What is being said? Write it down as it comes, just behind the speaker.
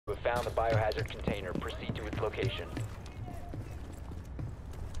found the biohazard container. Proceed to its location.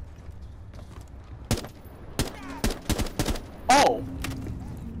 Oh!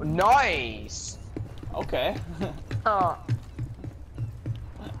 Nice! Okay. Uh,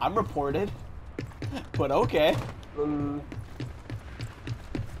 I'm reported. But okay.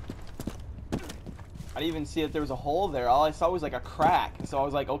 I didn't even see that there was a hole there. All I saw was like a crack. So I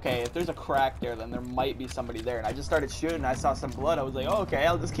was like, okay, if there's a crack there, then there might be somebody there. And I just started shooting, and I saw some blood. I was like, oh, okay,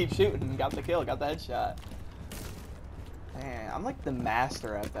 I'll just keep shooting. And got the kill, got the headshot. Man, I'm like the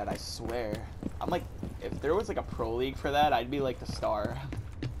master at that, I swear. I'm like, if there was like a pro league for that, I'd be like the star.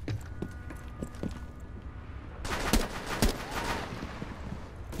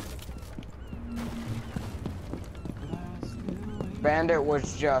 Bandit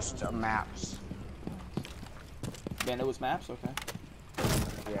was just maps. Bandit was maps? Okay.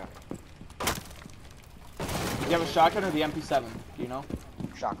 Yeah. You have a shotgun or the MP7? Do you know?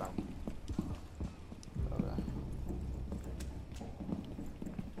 Shotgun. Okay.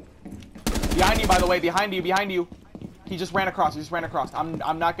 Behind you, by the way, behind you, behind you. He just ran across,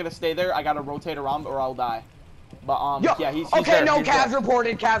 I'm not gonna stay there. I gotta rotate around or I'll die. But, Yo, yeah, he's okay, there, no, he's Cavs there.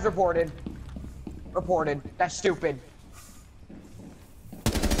 reported, Cavs reported. Reported. That's stupid.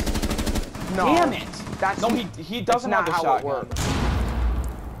 No. Damn it! That's No, he doesn't have the how it shotgun. works.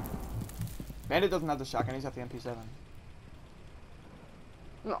 Bandit doesn't have the shotgun, he's got the MP7.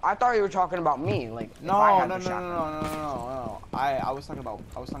 No, I thought you were talking about me, like if No, I had no, the no, no, shotgun. no. I was talking about him.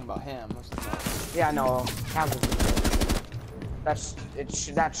 I was talking about... Yeah, no, Cavs.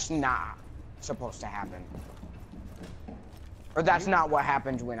 That's not supposed to happen. Or that's not what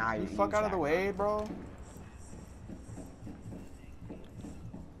happens when I. You fuck out of the way, bro.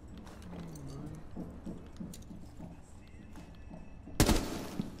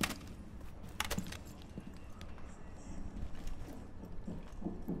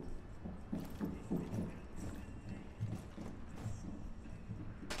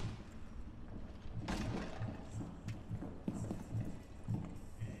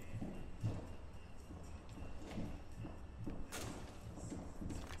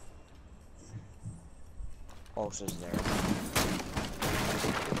 Pulse is there.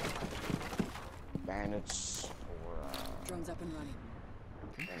 Bandits or Drone's up and running.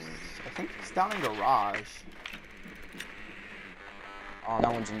 I think he's down in garage. oh,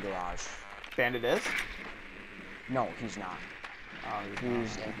 that one's in garage. Bandit is? No, he's not. Oh,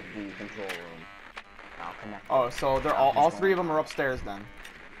 He's in the control room. I'll connect. Oh, so they're all three of them are upstairs then.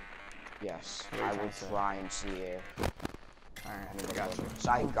 Yes, What are you I trying will to say? try and see if. Alright, got you.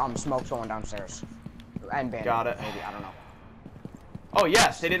 So smoke's going downstairs. And bandit. Got it. Maybe, I don't know. Oh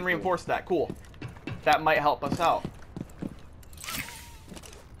yes, they didn't reinforce that. Cool. That might help us out.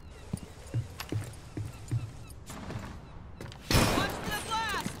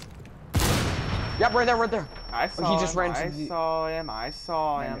 Yep, right there, right there. I saw He just him. ran I to the- saw him. I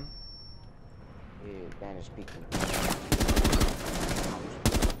saw Bandit. him. Yeah, bandit's peeking.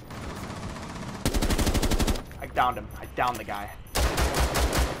 I downed him. I downed the guy.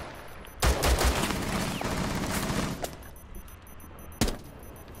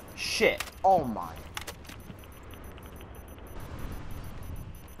 Shit. Oh my.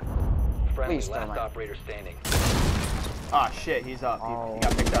 Friendly, Please, last thermite. operator standing. Ah, shit. He's up. Oh. He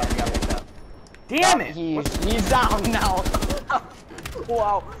got picked up. He got picked up. Damn it! He's down now.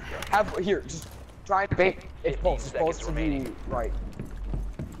 Wow. Here, just try and bait. It's 15 both. It's both seconds to the remaining. right.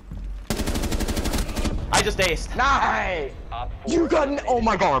 I just aced. Nice. Op 4 You got an. eliminated. Oh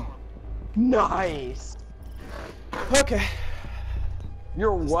my god. Nice. Okay.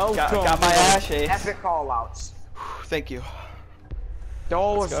 You're welcome. Got my ass aced. Epic callouts. Thank you.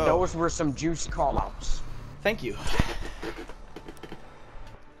 Those go. were some juicy callouts. Thank you.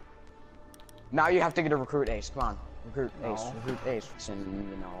 Now you have to get a recruit ace. Come on, recruit ace. No. Recruit ace. And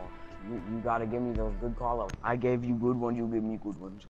you know, you gotta give me those good callouts. I gave you good ones. You give me good ones.